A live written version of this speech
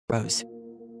pharaohs.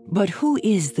 But who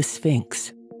is the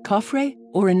Sphinx? Khafre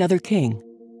or another king?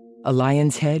 A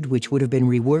lion's head which would have been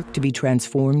reworked to be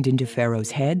transformed into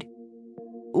Pharaoh's head?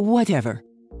 Whatever.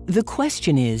 The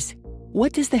question is,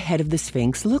 what does the head of the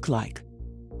Sphinx look like?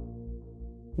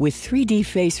 With 3D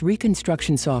face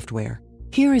reconstruction software,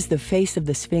 here is the face of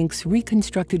the Sphinx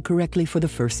reconstructed correctly for the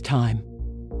first time.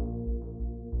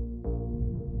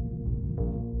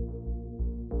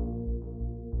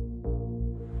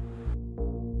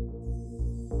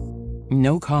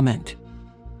 No comment.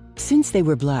 Since they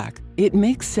were black, it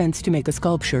makes sense to make a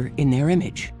sculpture in their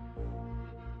image.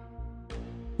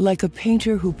 Like a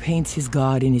painter who paints his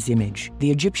god in his image, the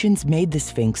Egyptians made the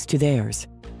Sphinx to theirs.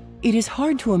 It is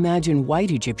hard to imagine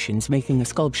white Egyptians making a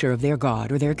sculpture of their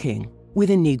god or their king with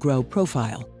a Negro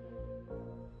profile.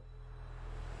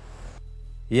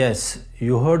 Yes,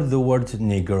 you heard the word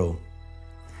Negro.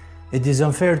 It is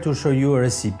unfair to show you a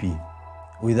recipe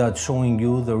without showing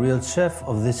you the real chef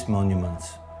of this monument.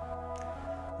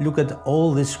 Look at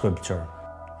all this sculpture.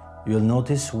 You'll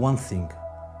notice one thing.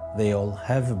 They all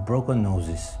have broken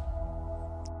noses.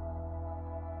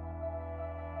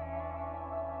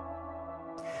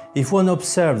 If one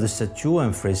observes the statue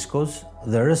and frescoes,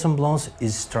 the resemblance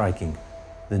is striking.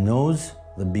 The nose,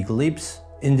 the big lips.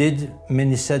 Indeed,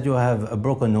 many statues have a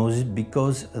broken nose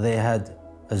because they had,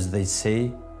 as they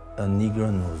say, a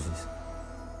Negro noses.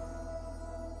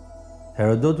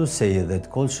 Herodotus said that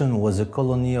Acholonu was a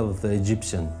colony of the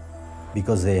Egyptians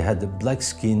because they had black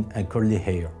skin and curly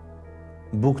hair.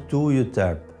 Book 2,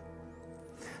 Euterpe.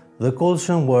 The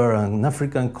Acholonu were an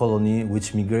African colony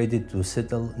which migrated to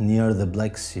settle near the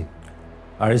Black Sea.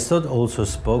 Aristotle also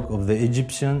spoke of the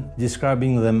Egyptians,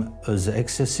 describing them as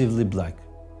excessively black.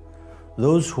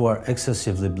 Those who are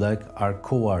excessively black are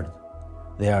cowards.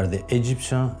 They are the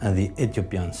Egyptians and the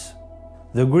Ethiopians.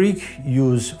 The Greek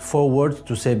use 4 words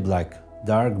to say black,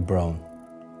 dark brown: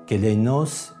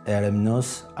 keleinos,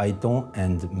 eremnos, aiton,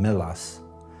 and melas.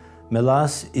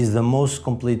 Melas is the most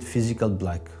complete physical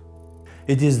black.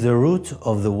 It is the root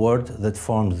of the word that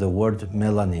forms the word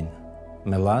melanin.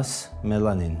 Melas,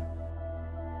 melanin.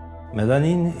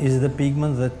 Melanin is the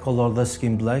pigment that colors the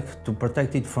skin black to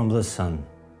protect it from the sun.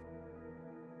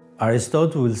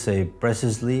 Aristotle will say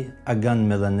precisely agan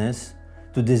melanes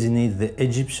to designate the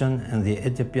Egyptian and the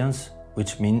Ethiopians,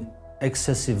 which mean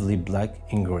excessively black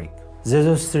in Greek.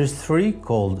 Xerxes III,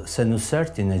 called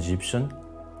Senusert in Egyptian,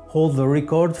 holds the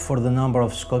record for the number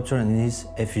of sculptures in his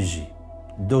effigy,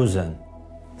 12.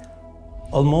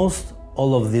 Almost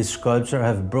all of these sculptures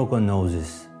have broken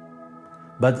noses,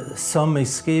 but some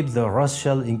escape the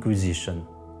racial inquisition.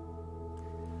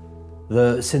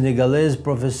 The Senegalese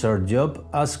Professor Diop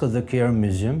asked the Caire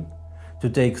Museum to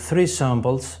take 3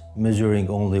 samples measuring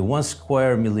only 1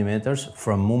 square millimeters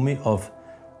from mummy of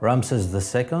Ramses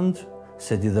II,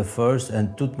 Seti I,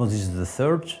 and Thutmose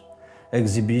III,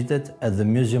 exhibited at the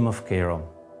Museum of Cairo.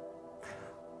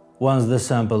 Once the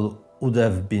sample would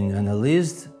have been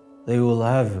analyzed, they will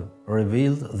have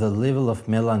revealed the level of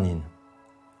melanin.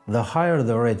 The higher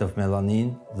the rate of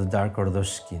melanin, the darker the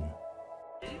skin.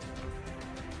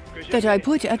 That I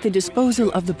put at the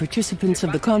disposal of the participants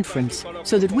of the conference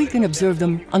so that we can observe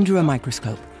them under a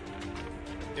microscope.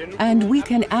 And we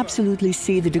can absolutely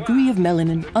see the degree of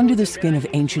melanin under the skin of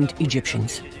ancient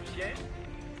Egyptians.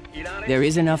 There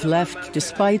is enough left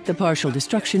despite the partial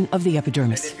destruction of the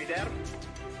epidermis.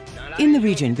 In the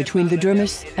region between the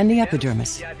dermis and the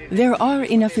epidermis, there are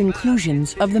enough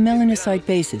inclusions of the melanocyte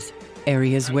bases,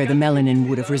 areas where the melanin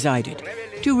would have resided,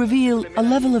 to reveal a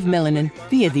level of melanin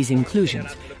via these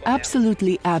inclusions,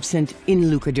 absolutely absent in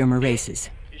leucoderma races.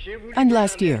 And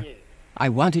last year, I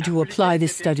wanted to apply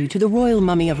this study to the royal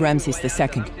mummy of Ramses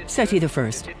II, Seti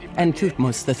I, and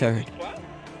Thutmose III.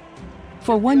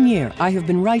 For 1 year, I have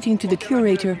been writing to the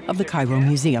curator of the Cairo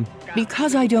Museum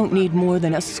because I don't need more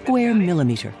than a square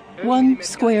millimeter. 1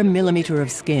 square millimeter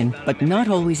of skin, but not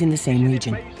always in the same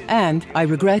region. And I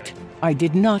regret I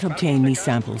did not obtain these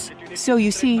samples. So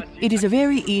you see, it is a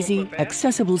very easy,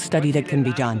 accessible study that can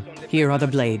be done. Here are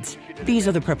the blades. These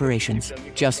are the preparations.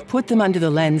 Just put them under the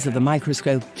lens of the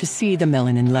microscope to see the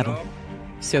melanin level.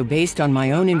 So based on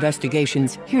my own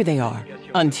investigations, here they are.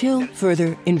 Until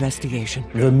further investigation.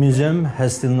 The museum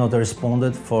has still not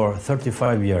responded for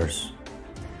 35 years.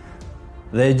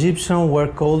 The Egyptians were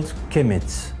called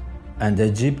Kemits, and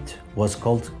Egypt was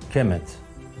called Kemet,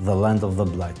 the land of the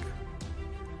black.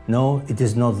 No, it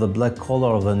is not the black color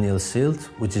of the Nile silt,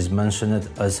 which is mentioned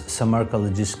as some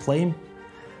archaeologists claim,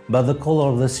 but the color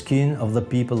of the skin of the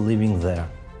people living there.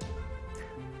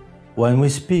 When we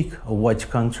speak of white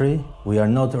country, we are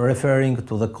not referring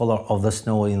to the color of the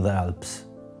snow in the Alps.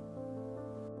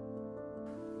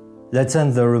 Let's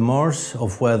end the rumors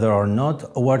of whether or not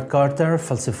Howard Carter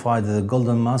falsified the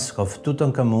golden mask of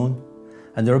Tutankhamun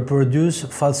and reproduced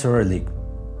false relic.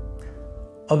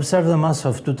 Observe the mask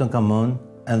of Tutankhamun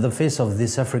and the face of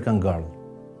this African girl.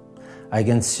 I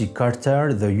can see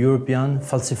Carter, the European,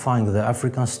 falsifying the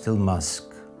African steel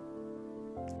mask.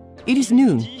 It is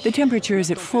noon. The temperature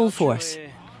is at full force.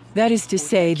 That is to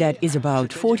say, that is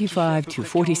about 45 to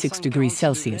 46 degrees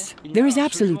Celsius. There is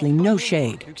absolutely no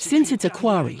shade, since it's a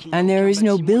quarry, and there is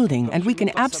no building, and we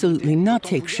can absolutely not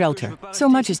take shelter. So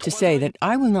much as to say that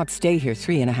I will not stay here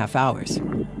 3.5 hours.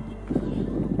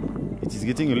 It is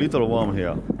getting a little warm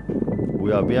here.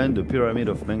 We are behind the pyramid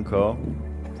of Menkaure.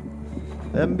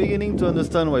 I'm beginning to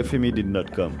understand why Fehmi did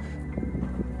not come.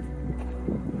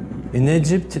 In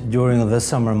Egypt, during the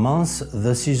summer months,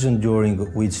 the season during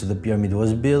which the pyramid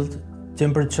was built,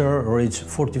 temperature reached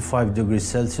 45 degrees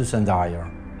Celsius and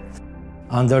higher.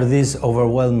 Under this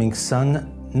overwhelming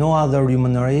sun, no other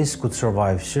human race could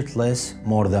survive shirtless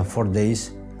more than 4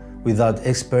 days without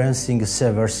experiencing a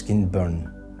severe skin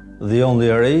burn. The only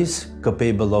race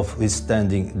capable of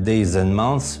withstanding days and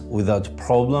months without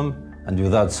problem and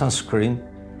without sunscreen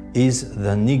is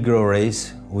the Negro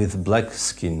race with black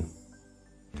skin.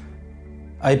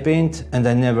 I paint and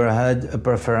I never had a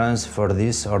preference for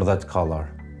this or that color.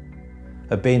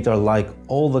 A painter likes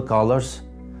all the colors,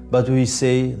 but we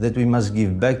say that we must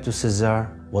give back to Caesar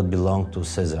what belonged to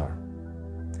Caesar.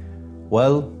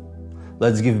 Well,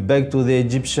 let's give back to the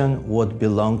Egyptian what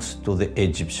belongs to the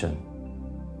Egyptian.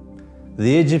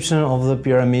 The Egyptians of the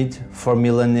pyramid for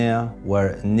millennia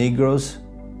were Negroes,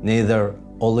 neither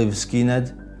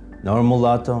olive-skinned nor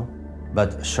mulatto,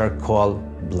 but charcoal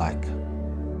black.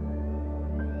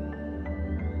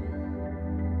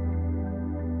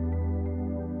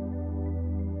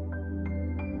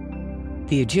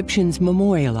 The Egyptians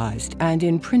memorialized and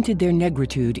imprinted their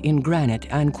negritude in granite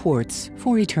and quartz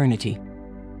for eternity.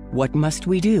 What must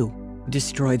we do?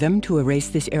 Destroy them to erase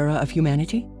this era of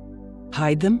humanity?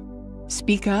 Hide them?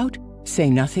 Speak out? Say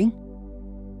nothing?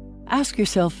 Ask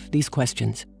yourself these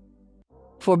questions.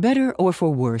 For better or for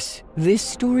worse, this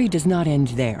story does not end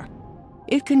there.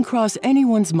 It can cross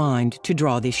anyone's mind to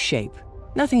draw this shape.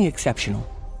 Nothing exceptional.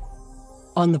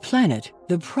 On the planet,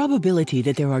 the probability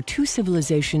that there are two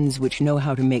civilizations which know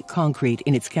how to make concrete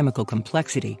in its chemical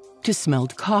complexity, to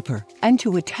smelt copper, and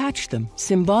to attach them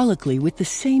symbolically with the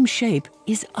same shape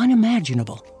is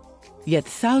unimaginable. Yet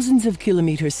thousands of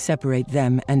kilometers separate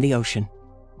them and the ocean.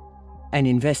 An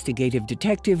investigative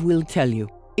detective will tell you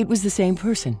it was the same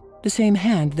person, the same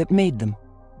hand that made them.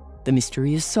 The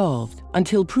mystery is solved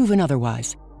until proven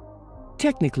otherwise.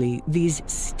 Technically, these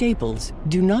staples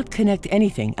do not connect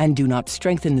anything and do not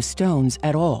strengthen the stones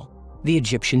at all. The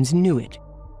Egyptians knew it.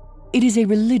 It is a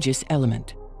religious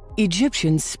element.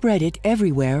 Egyptians spread it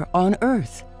everywhere on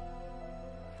Earth.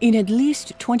 In at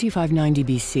least 2590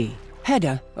 BC,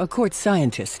 Hedda, a court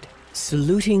scientist,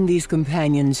 saluting these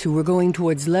companions who were going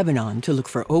towards Lebanon to look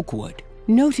for oak wood,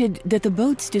 noted that the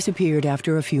boats disappeared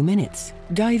after a few minutes,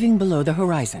 diving below the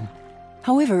horizon.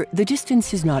 However, the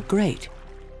distance is not great.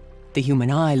 The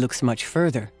human eye looks much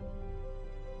further.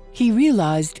 He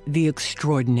realized the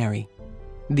extraordinary.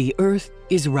 The Earth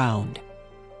is round.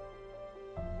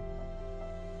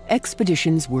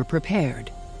 Expeditions were prepared.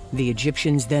 The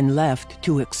Egyptians then left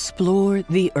to explore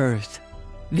the Earth.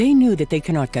 They knew that they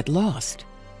cannot get lost.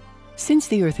 Since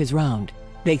the Earth is round,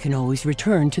 they can always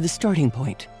return to the starting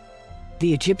point.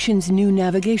 The Egyptians knew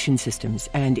navigation systems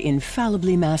and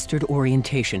infallibly mastered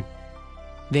orientation.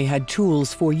 They had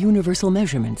tools for universal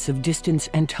measurements of distance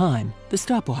and time, the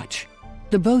stopwatch.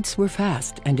 The boats were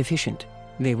fast and efficient.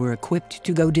 They were equipped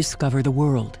to go discover the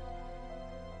world.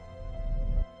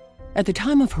 At the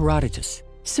time of Herodotus,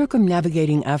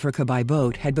 circumnavigating Africa by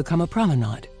boat had become a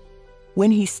promenade.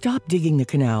 When he stopped digging the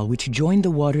canal which joined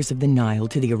the waters of the Nile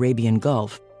to the Arabian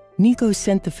Gulf, Necho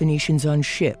sent the Phoenicians on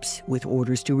ships with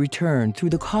orders to return through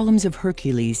the columns of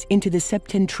Hercules into the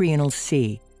Septentrional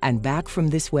Sea and back from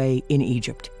this way in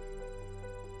Egypt.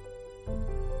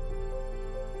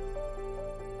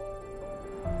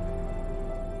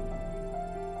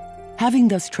 Having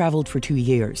thus traveled for 2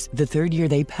 years, the third year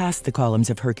they passed the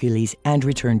columns of Hercules and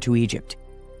returned to Egypt.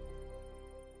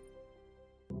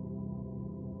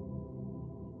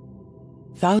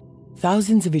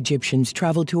 Thousands of Egyptians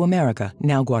traveled to America,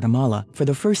 now Guatemala, for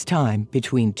the first time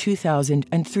between 2000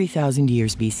 and 3000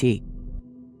 years BC.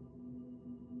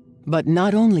 But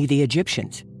not only the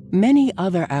Egyptians, many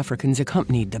other Africans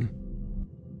accompanied them.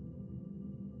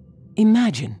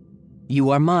 Imagine,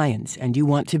 you are Mayans and you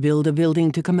want to build a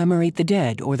building to commemorate the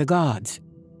dead or the gods.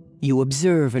 You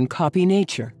observe and copy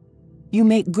nature. You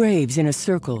make graves in a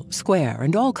circle, square,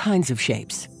 and all kinds of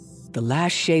shapes. the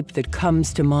last shape that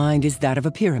comes to mind is that of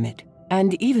a pyramid,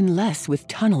 and even less with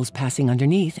tunnels passing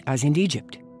underneath as in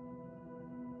Egypt.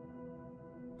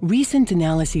 Recent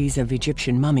analyses of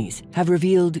Egyptian mummies have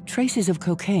revealed traces of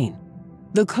cocaine.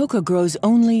 The coca grows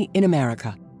only in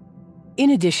America.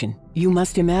 In addition, you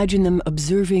must imagine them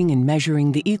observing and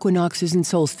measuring the equinoxes and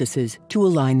solstices to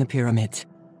align the pyramids.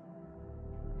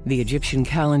 The Egyptian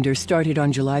calendar started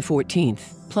on July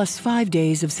 14th, plus 5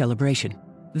 days of celebration.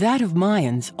 That of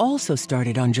Mayans also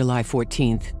started on July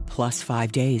 14th, plus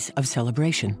 5 days of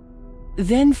celebration.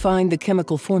 Then find the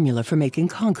chemical formula for making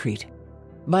concrete.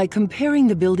 By comparing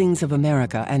the buildings of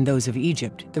America and those of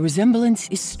Egypt, the resemblance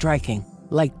is striking,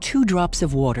 like 2 drops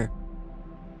of water.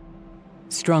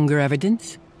 Stronger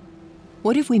evidence?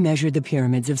 What if we measured the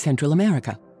pyramids of Central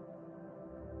America?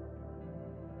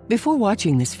 Before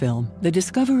watching this film, the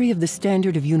discovery of the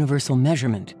standard of universal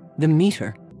measurement, the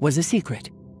meter, was a secret.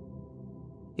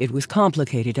 It was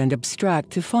complicated and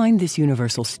abstract to find this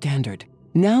universal standard.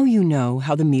 Now you know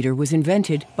how the meter was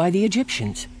invented by the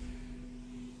Egyptians.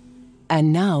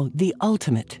 And now the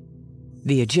ultimate.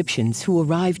 The Egyptians who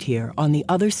arrived here on the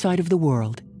other side of the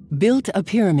world built a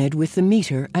pyramid with the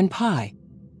meter and pi.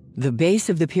 The base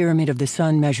of the Pyramid of the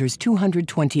Sun measures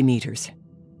 220 meters.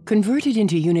 Converted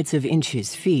into units of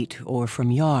inches, feet, or from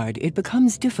yard, it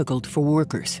becomes difficult for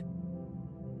workers.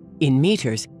 In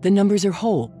meters, the numbers are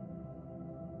whole.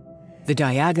 The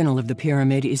diagonal of the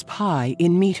pyramid is pi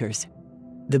in meters.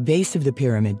 The base of the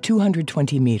pyramid,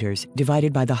 220 meters,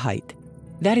 divided by the height.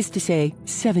 That is to say,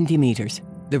 70 meters.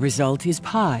 The result is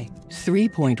pi,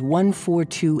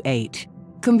 3.1428.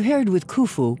 Compared with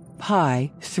Khufu,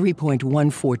 pi,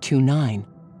 3.1429.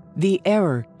 The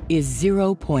error is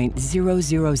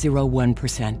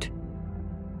 0.0001%.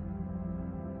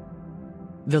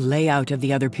 The layout of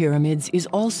the other pyramids is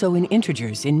also in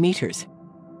integers, in meters.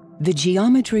 The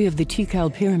geometry of the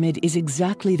Tikal pyramid is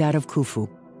exactly that of Khufu.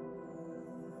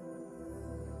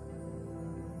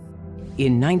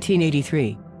 In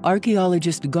 1983,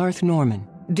 archaeologist Garth Norman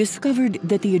discovered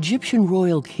that the Egyptian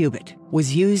royal cubit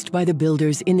was used by the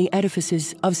builders in the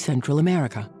edifices of Central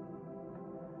America.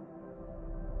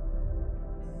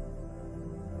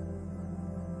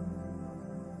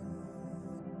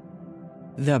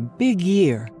 The big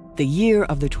year, the year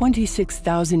of the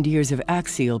 26,000 years of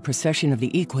axial precession of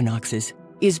the equinoxes,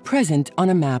 is present on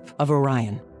a map of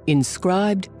Orion,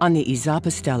 inscribed on the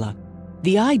Izapa stela.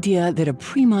 The idea that a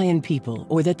pre-Mayan people,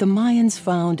 or that the Mayans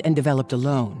found and developed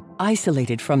alone,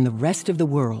 isolated from the rest of the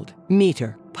world,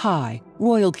 meter, pi,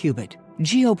 royal cubit,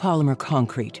 geopolymer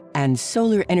concrete, and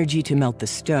solar energy to melt the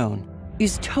stone,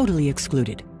 is totally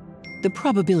excluded. The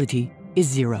probability is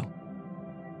 0.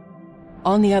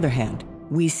 On the other hand,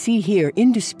 we see here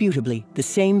indisputably the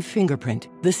same fingerprint,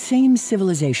 the same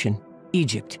civilization,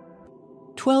 Egypt.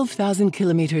 12,000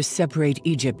 kilometers separate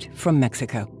Egypt from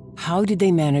Mexico. How did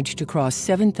they manage to cross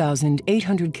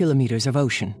 7,800 kilometers of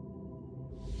ocean?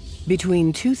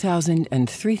 Between 2,000 and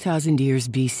 3,000 years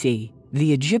BC,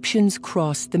 the Egyptians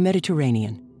crossed the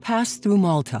Mediterranean, passed through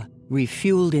Malta,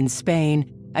 refueled in Spain,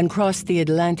 and crossed the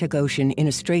Atlantic Ocean in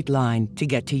a straight line to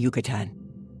get to Yucatan.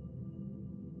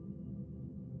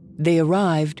 They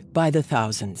arrived by the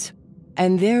thousands,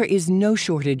 and there is no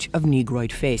shortage of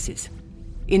Negroid faces.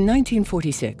 In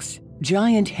 1946,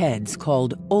 giant heads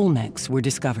called Olmecs were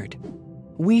discovered.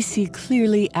 We see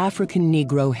clearly African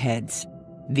Negro heads.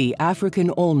 The African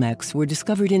Olmecs were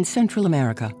discovered in Central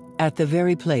America, at the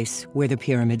very place where the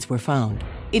pyramids were found.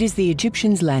 It is the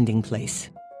Egyptians' landing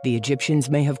place. The Egyptians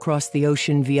may have crossed the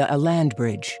ocean via a land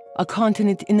bridge, a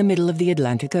continent in the middle of the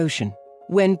Atlantic Ocean.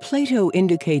 When Plato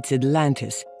indicates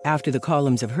Atlantis after the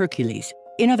columns of Hercules,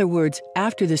 in other words,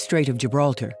 after the Strait of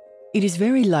Gibraltar, it is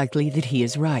very likely that he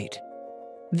is right.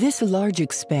 This large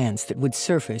expanse that would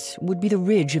surface would be the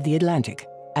ridge of the Atlantic.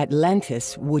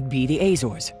 Atlantis would be the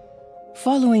Azores.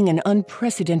 Following an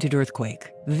unprecedented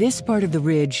earthquake, this part of the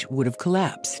ridge would have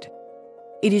collapsed.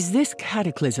 It is this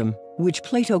cataclysm, which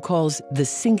Plato calls the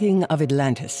sinking of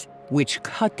Atlantis, which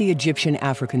cut the Egyptian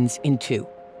Africans in two.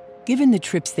 Given the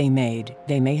trips they made,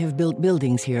 they may have built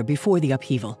buildings here before the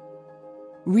upheaval.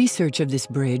 Research of this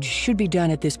bridge should be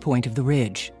done at this point of the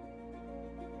ridge.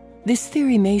 This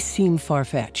theory may seem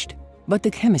far-fetched, but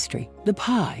the chemistry, the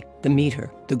pi, the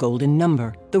meter, the golden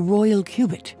number, the royal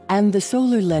cubit, and the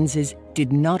solar lenses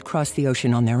did not cross the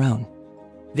ocean on their own.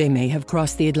 They may have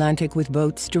crossed the Atlantic with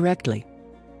boats directly.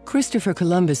 Christopher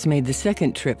Columbus made the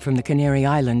second trip from the Canary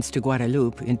Islands to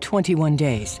Guadeloupe in 21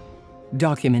 days.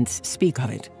 Documents speak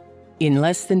of it. In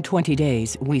less than 20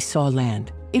 days, we saw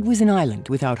land. It was an island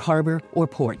without harbor or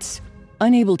ports.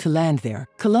 Unable to land there,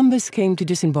 Columbus came to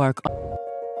disembark on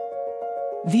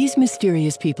These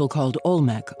mysterious people called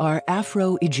Olmec are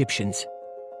Afro-Egyptians.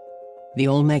 The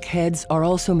Olmec heads are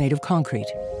also made of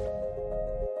concrete.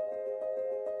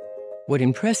 What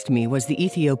impressed me was the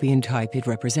Ethiopian type it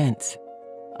represents.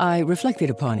 I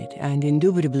reflected upon it, and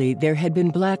indubitably there had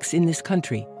been blacks in this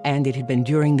country, and it had been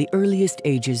during the earliest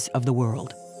ages of the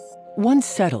world. Once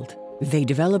settled, they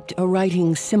developed a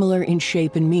writing similar in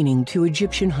shape and meaning to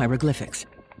Egyptian hieroglyphics.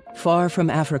 Far from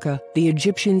Africa, the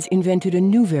Egyptians invented a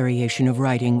new variation of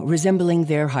writing resembling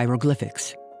their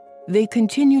hieroglyphics. They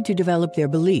continued to develop their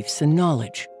beliefs and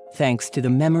knowledge, thanks to the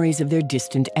memories of their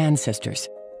distant ancestors.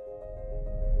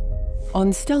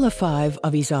 On Stela 5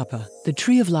 of Izapa, the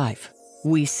Tree of Life,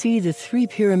 we see the 3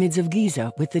 pyramids of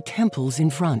Giza with the temples in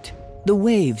front, the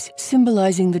waves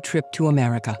symbolizing the trip to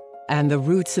America, and the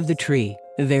roots of the tree,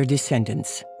 their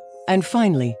descendants. And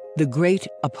finally, the great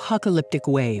apocalyptic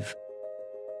wave.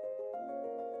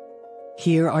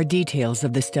 Here are details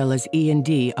of the stelas E and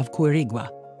D of Quirigua.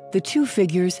 The 2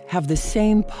 figures have the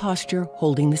same posture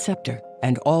holding the scepter,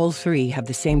 and all 3 have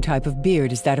the same type of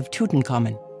beard as that of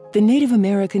Tutankhamun. The Native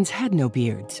Americans had no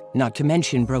beards, not to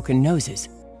mention broken noses.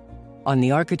 On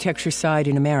the architecture side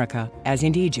in America, as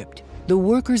in Egypt, the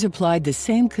workers applied the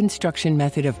same construction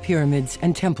method of pyramids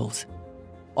and temples.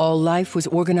 All life was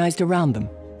organized around them.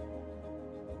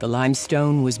 The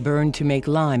limestone was burned to make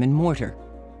lime and mortar.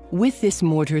 With this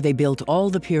mortar, they built all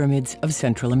the pyramids of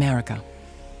Central America.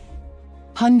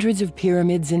 Hundreds of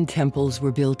pyramids and temples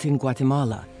were built in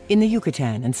Guatemala, in the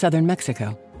Yucatan and southern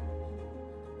Mexico.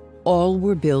 All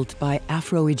were built by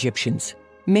Afro-Egyptians,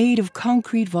 made of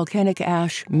concrete volcanic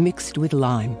ash mixed with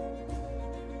lime.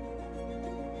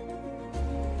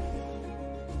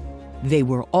 They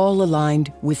were all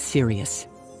aligned with Sirius,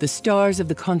 the stars of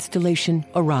the constellation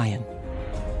Orion.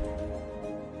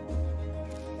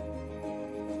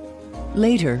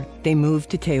 Later, they moved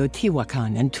to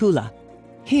Teotihuacan and Tula.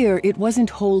 Here, it wasn't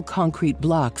whole concrete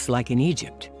blocks like in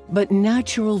Egypt, but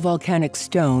natural volcanic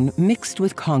stone mixed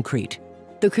with concrete.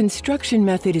 The construction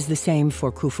method is the same for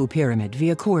Khufu Pyramid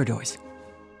via corridors.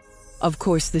 Of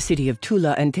course, the city of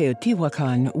Tula and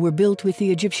Teotihuacan were built with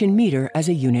the Egyptian meter as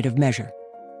a unit of measure.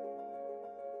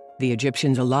 The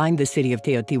Egyptians aligned the city of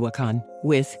Teotihuacan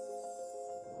with,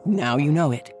 now you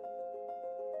know it.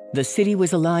 The city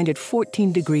was aligned at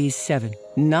 14 degrees 7,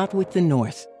 not with the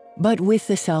north, but with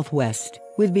the southwest,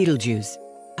 with Betelgeuse,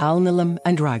 Alnilam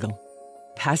and Rigel,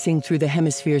 passing through the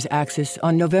hemisphere's axis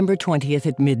on November 20th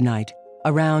at midnight,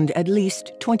 around at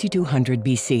least 2200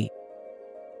 BC.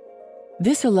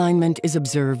 This alignment is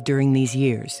observed during these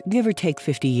years, give or take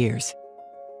 50 years.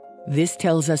 This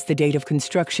tells us the date of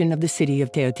construction of the city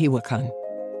of Teotihuacan.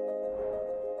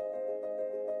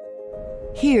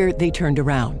 Here they turned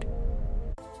around.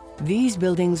 These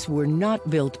buildings were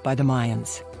not built by the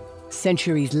Mayans.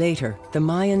 Centuries later, the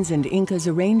Mayans and Incas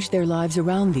arranged their lives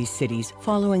around these cities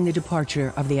following the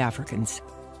departure of the Africans.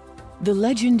 The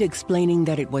legend explaining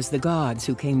that it was the gods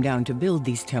who came down to build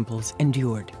these temples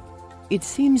endured. It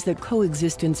seems that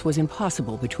coexistence was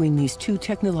impossible between these 2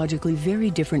 technologically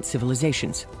very different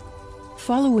civilizations.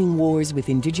 Following wars with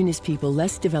indigenous people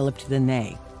less developed than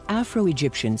they,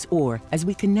 Afro-Egyptians, or as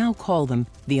we can now call them,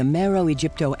 the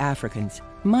Amero-Egypto-Africans,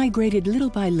 migrated little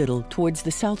by little towards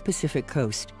the South Pacific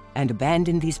coast and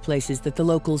abandoned these places that the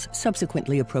locals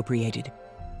subsequently appropriated.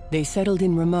 They settled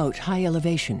in remote, high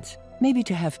elevations, maybe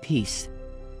to have peace.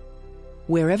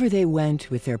 Wherever they went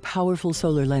with their powerful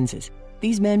solar lenses,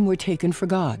 these men were taken for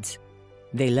gods.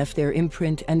 They left their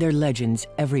imprint and their legends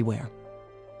everywhere.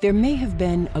 There may have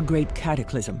been a great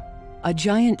cataclysm, a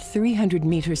giant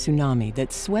 300-meter tsunami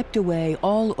that swept away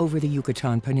all over the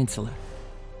Yucatan Peninsula.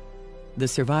 The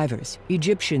survivors,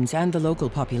 Egyptians and the local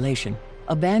population,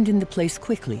 abandoned the place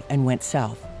quickly and went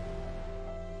south.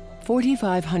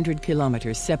 4,500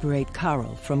 kilometers separate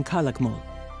Caral from Calakmul.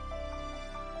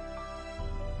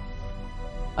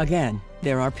 Again,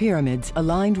 there are pyramids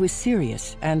aligned with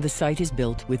Sirius, and the site is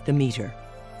built with the meter.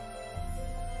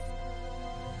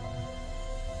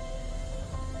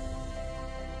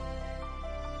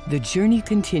 The journey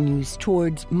continues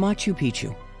towards Machu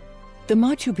Picchu. The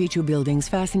Machu Picchu buildings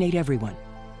fascinate everyone.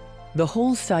 The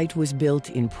whole site was built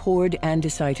in poured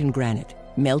andesite and granite,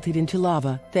 melted into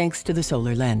lava thanks to the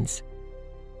solar lens.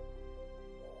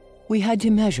 We had to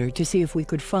measure to see if we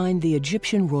could find the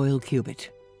Egyptian royal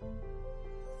cubit.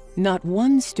 Not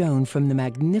one stone from the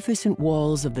magnificent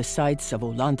walls of the sites of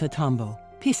Ollantaytambo,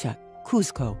 Pisac,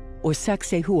 Cuzco, or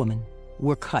Sacsayhuaman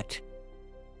were cut.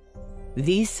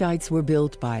 These sites were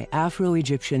built by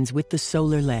Afro-Egyptians with the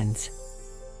solar lens.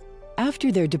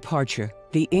 After their departure,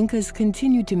 the Incas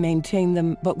continued to maintain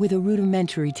them, but with a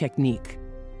rudimentary technique.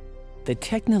 The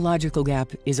technological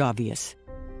gap is obvious.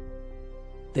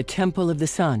 The Temple of the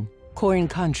Sun,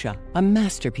 Korinkancha, a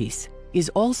masterpiece, is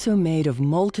also made of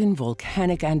molten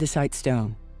volcanic andesite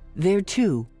stone. There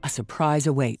too, a surprise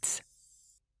awaits.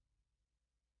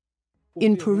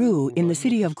 In Peru, in the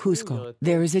city of Cusco,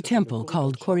 there is a temple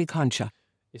called Korinkancha.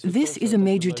 This is a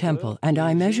major temple, and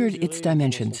I measured its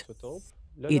dimensions.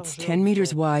 It's 10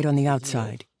 meters wide on the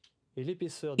outside.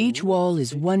 Each wall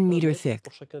is 1 meter thick,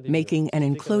 making an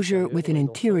enclosure with an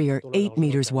interior 8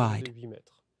 meters wide.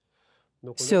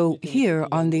 So here,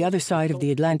 on the other side of the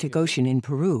Atlantic Ocean in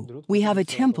Peru, we have a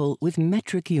temple with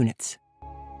metric units.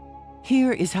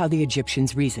 Here is how the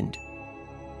Egyptians reasoned.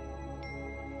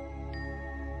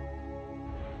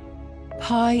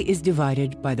 Pi is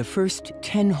divided by the first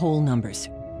 10 whole numbers.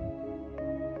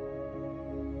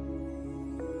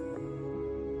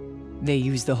 They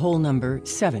use the whole number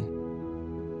 7.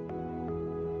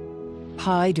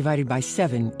 Pi divided by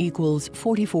 7 equals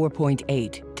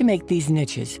 44.8 to make these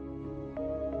niches.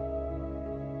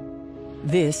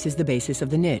 This is the basis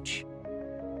of the niche.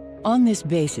 On this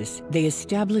basis, they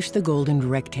establish the golden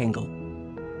rectangle.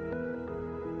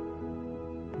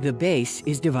 The base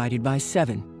is divided by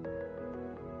 7.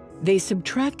 They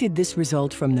subtracted this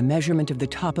result from the measurement of the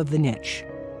top of the niche.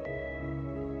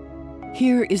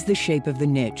 Here is the shape of the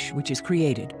niche, which is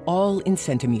created, all in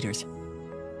centimeters.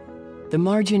 The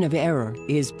margin of error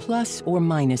is plus or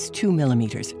minus 2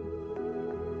 millimeters.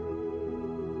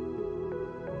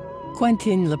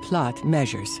 Quentin Laplate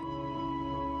measures.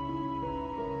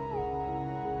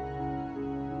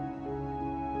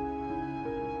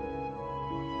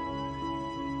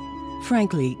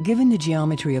 Frankly, given the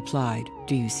geometry applied,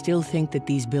 do you still think that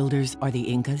these builders are the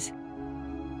Incas?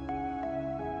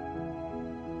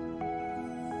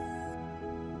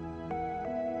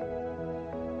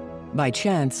 By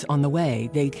chance, on the way,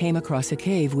 they came across a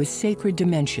cave with sacred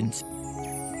dimensions.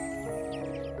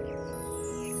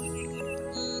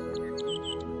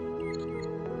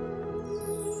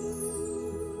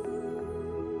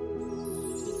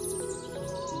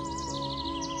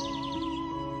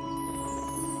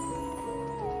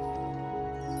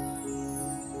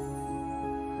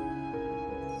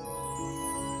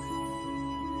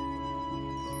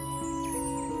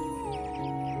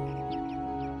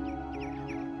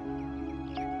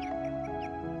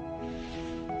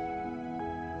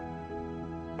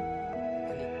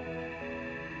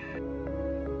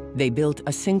 They built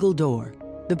a single door,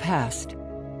 the past.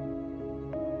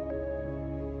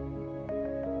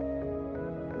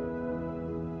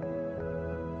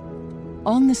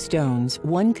 On the stones,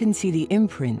 one can see the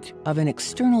imprint of an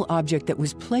external object that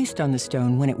was placed on the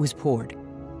stone when it was poured.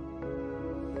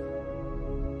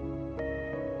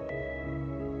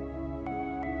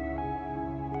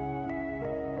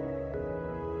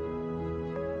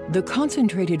 The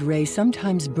concentrated ray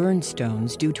sometimes burns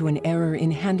stones due to an error in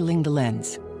handling the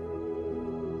lens.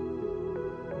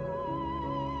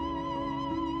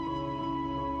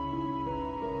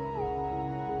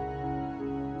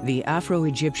 The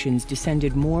Afro-Egyptians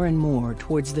descended more and more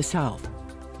towards the south.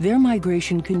 Their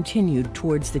migration continued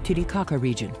towards the Titicaca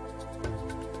region.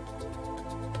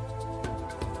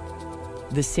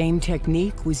 The same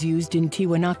technique was used in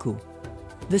Tiwanaku,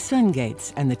 the Sun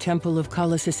Gates, and the Temple of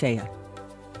Kala Sisea.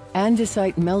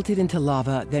 Andesite melted into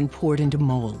lava, then poured into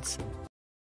molds.